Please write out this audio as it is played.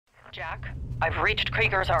Jack, I've reached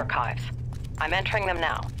Krieger's archives. I'm entering them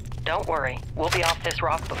now. Don't worry, we'll be off this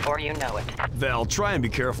rock before you know it. Val, try and be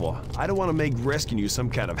careful. I don't want to make rescuing you some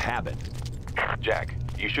kind of habit. Jack,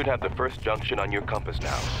 you should have the first junction on your compass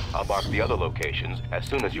now. I'll mark the other locations as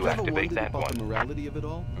soon as you activate that one. The morality of it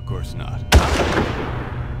all? Of course not.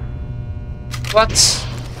 What?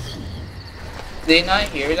 Did I not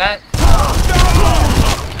hear that?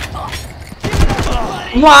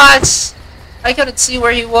 What? I couldn't see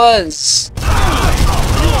where he was.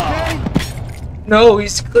 No,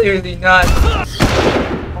 he's clearly not.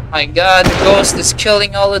 Oh my god, the ghost is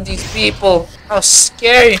killing all of these people. How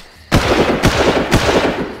scary.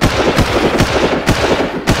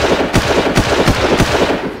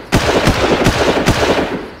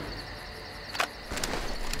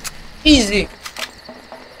 Easy.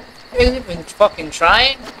 Really been fucking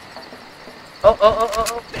trying?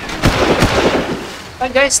 Oh.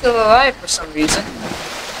 That guy's still alive for some reason.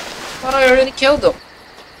 Thought I already killed him.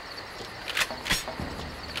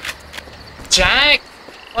 Jack!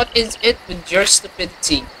 What is it with your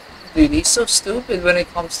stupidity? Dude, he's so stupid when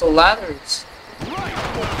it comes to ladders.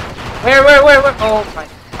 Where? Oh my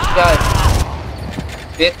god.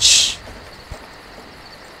 Bitch.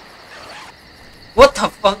 What the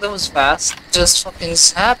fuck? That was fast. Just fucking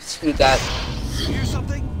snapped through that. Hear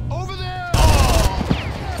something? Over there!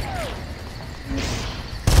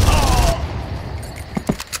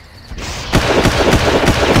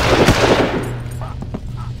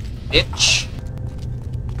 Bitch.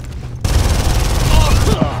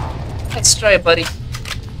 Let's try, buddy. I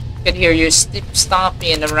can hear you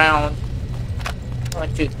stomping around.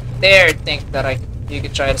 Don't you dare think that you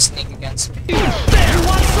could try to sneak against me.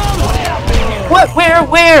 What?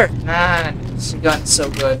 Where? Man, this gun's so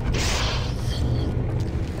good.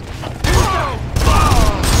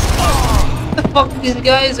 What the fuck? These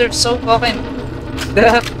guys are so fucking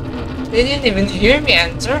deaf. They didn't even hear me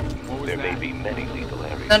enter. There may be many lethal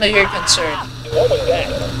areas. None of your concern.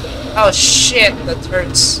 Oh shit, that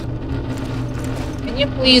hurts. Can you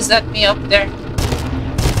please let me up there?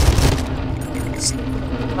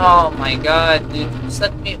 Oh my god, dude. Just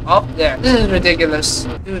let me up there. This is ridiculous.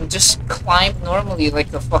 Dude, just climb normally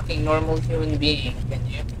like a fucking normal human being, can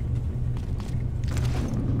you?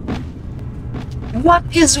 What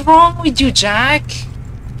is wrong with you, Jack?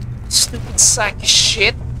 Stupid sack of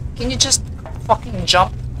shit. Can you just fucking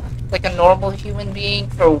jump like a normal human being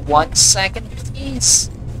for 1 second, please?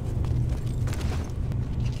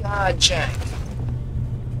 God, Jack.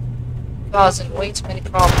 Causing way too many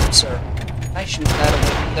problems, sir. I shoot that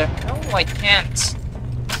away from there. No, I can't.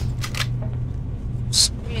 For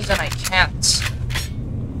some reason I can't.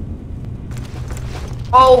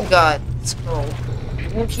 Oh god, let's go.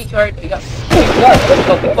 New key card, we got. Oh god,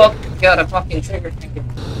 what the fuck? We got a fucking trigger finger.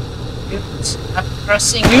 Use. I'm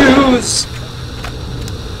pressing use!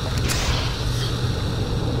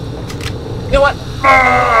 You know what?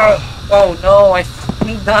 Oh no, I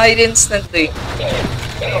fucking died instantly.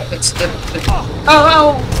 Oh, it's the.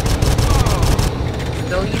 Oh!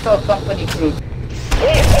 The lethal company crew.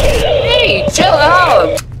 Hey, chill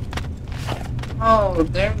out! Oh,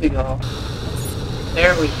 there we go.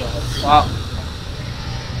 There we go. Wow.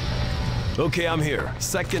 Okay, I'm here.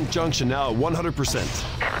 Second junction now at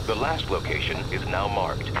 100%. The last location is now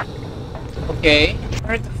marked. Okay.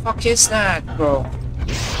 Where the fuck is that, bro?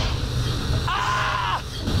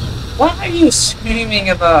 What are you screaming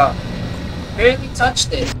about? Barely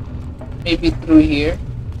touched it. Maybe through here.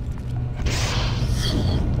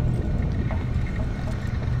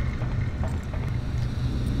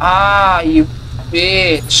 Ah, you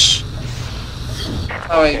bitch.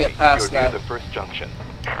 Oh, I get past you're that. near the first junction.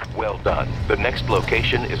 Well done. The next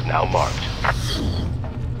location is now marked.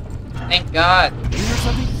 Thank God. You hear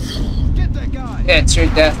something? Get that guy! Yeah, it's your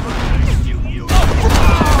death.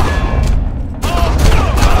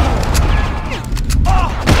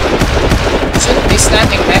 Shouldn't be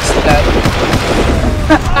standing next to that.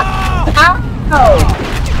 Ow!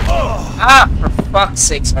 Ah, for fuck's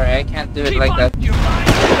sake, sorry, I can't do it like that.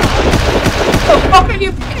 Oh, fuck are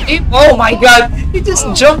you? Oh my god, he just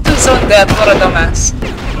jumped to his own death, what a dumbass.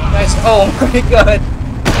 Guys, oh my god.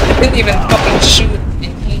 I didn't even fucking shoot,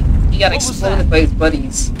 and he got exploded by his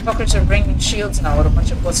buddies. Fuckers are bringing shields now, what a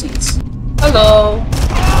bunch of pussies. Hello!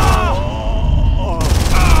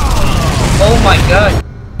 Oh my god.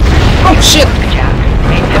 Oh shit! Jack,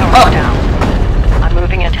 main power's down. I'm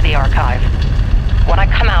moving into the archive. When I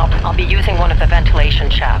come out, I'll be using one of the ventilation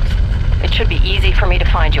shafts. It should be easy for me to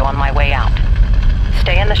find you on my way out.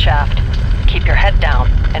 Stay in the shaft, keep your head down,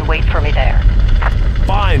 and wait for me there.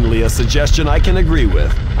 Finally, a suggestion I can agree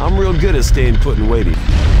with. I'm real good at staying put and waiting.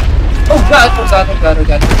 Oh god, oh god, oh god, oh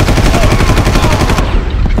god.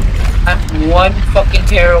 one fucking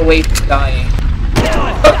hair away from dying.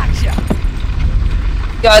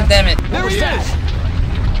 God damn it. There he is!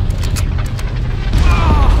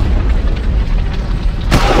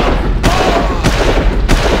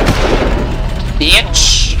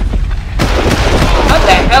 Bitch! How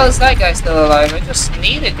the hell is that guy still alive? I just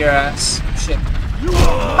needed your ass. Shit.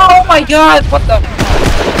 Oh my god, what the?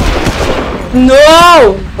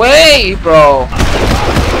 No way, bro!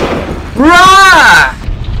 Bruh!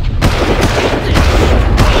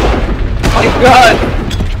 Oh my god!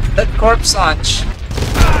 That corpse launch.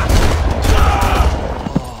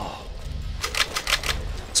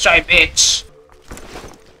 Let's try, bitch.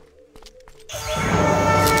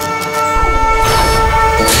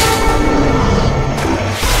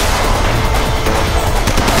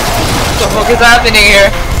 What the fuck is happening here?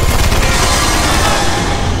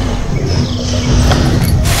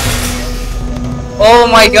 Oh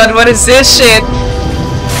my god, what is this shit?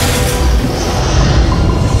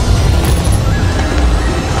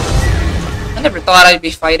 I never thought I'd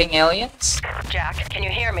be fighting aliens. Jack, can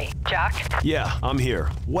you hear me? Jack? Yeah, I'm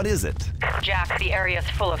here. What is it? Jack, the area's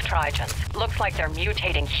full of Trigens. Looks like they're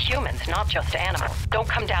mutating humans, not just animals. Don't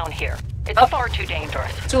come down here. It's far too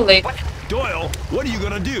dangerous. Too late. What? Doyle, what are you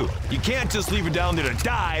gonna do? You can't just leave her down there to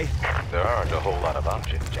die. There aren't a whole lot of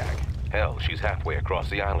options, Jack. Hell, she's halfway across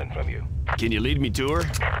the island from you. Can you lead me to her?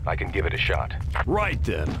 I can give it a shot. Right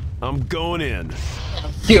then. I'm going in.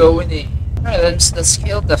 Going in. Alright, let's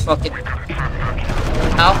kill the fucking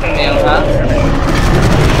alpha male, huh?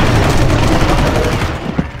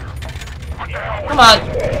 Come on.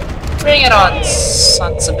 Bring it on,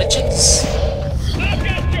 sons of bitches.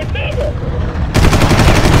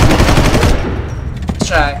 Let's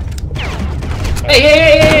try. Hey, hey,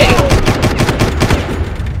 hey,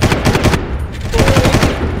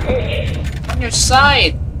 hey! On your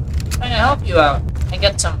side. I'm trying to help you out. Can I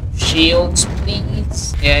get some shields,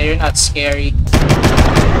 please? Yeah, you're not scary.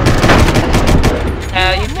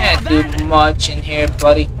 You can't do much in here,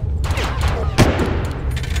 buddy.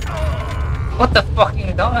 What the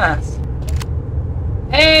fucking dumbass?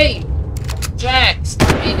 Hey! Jack,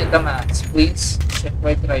 stop being a dumbass, please. Shit,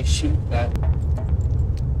 why did I shoot that?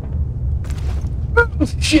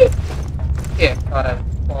 Shit! Yeah, thought I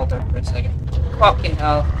faltered for a second. Fucking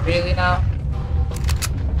hell, really now?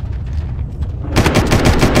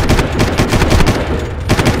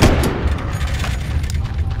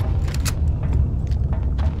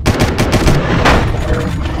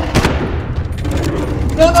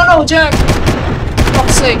 No, Jack! For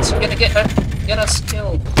fuck's sakes, you're gonna get us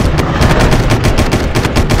killed.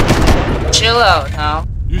 Chill out now.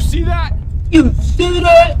 You see that? You see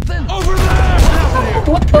that? Over there!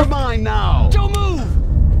 What the? You're mine now! Don't move!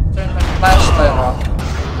 Turn my flashlight off.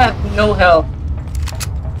 I have no health.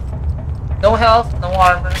 No health, no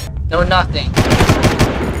armor, no nothing.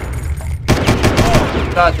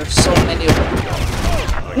 Oh god, there's so many of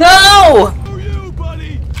them. No!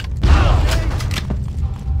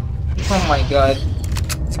 Oh my god.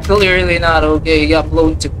 It's clearly not okay. He got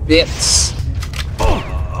blown to bits.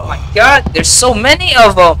 Oh my god, there's so many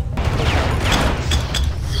of them!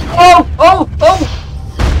 Oh! Oh!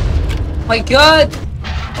 Oh! My god!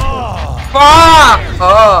 Fuck!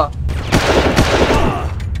 Oh!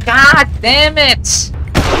 God damn it!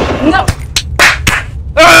 No!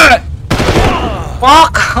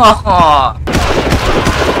 Fuck!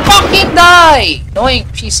 Fucking die! Annoying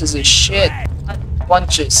pieces of shit.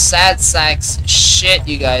 Bunch of sad sacks of shit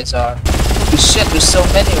you guys are. Holy shit, there's so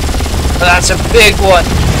many of them. But that's a big one.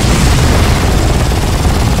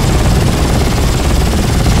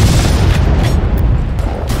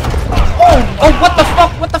 Oh, what the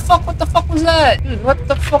fuck? What the fuck? What the fuck was that? Dude, what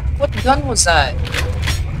the fuck? What gun was that?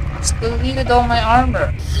 It's deleted all my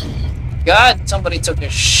armor. God, somebody took a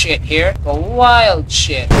shit here. A wild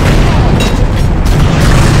shit.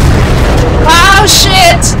 Oh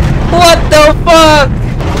shit! What the fuck?